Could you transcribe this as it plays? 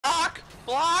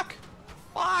Block!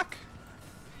 Block!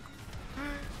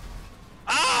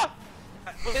 Ah!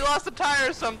 We lost a tire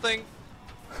or something.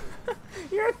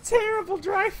 You're a terrible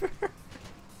driver.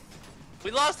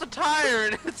 We lost a tire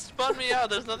and it spun me out.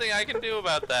 There's nothing I can do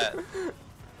about that.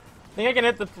 Think I can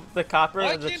hit the copper?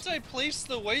 Why can't I place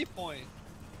the waypoint?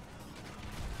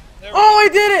 There we Oh, go. I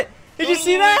did it! Did Go you to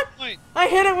see the that? waypoint. I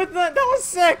hit it with the. That was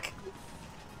sick.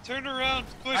 Turn around,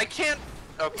 quick. I can't.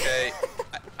 Okay.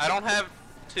 I don't have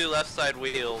two left side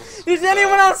wheels. Did so-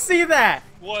 anyone else see that?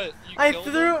 What? You I killed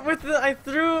threw him? I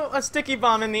threw a sticky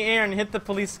bomb in the air and hit the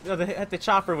police, hit the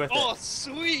chopper with Oh, it.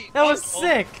 sweet! That was Uh-oh.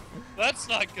 sick. That's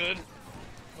not good.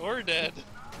 We're dead.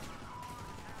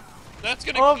 That's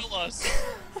gonna Oh. kill us.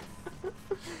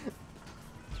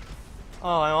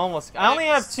 Oh, I only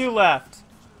have 2 left.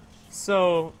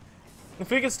 So, if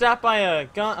we could stop by a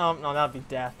gun, oh no, that'd be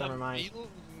death. Never mind.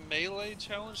 Melee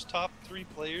challenge, top 3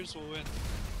 players will win.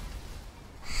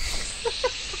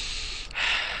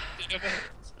 Damn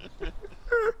it.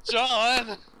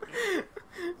 John!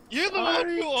 You're the one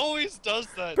who always does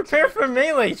that. Prepare for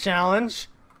melee challenge.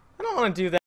 I don't want to do that.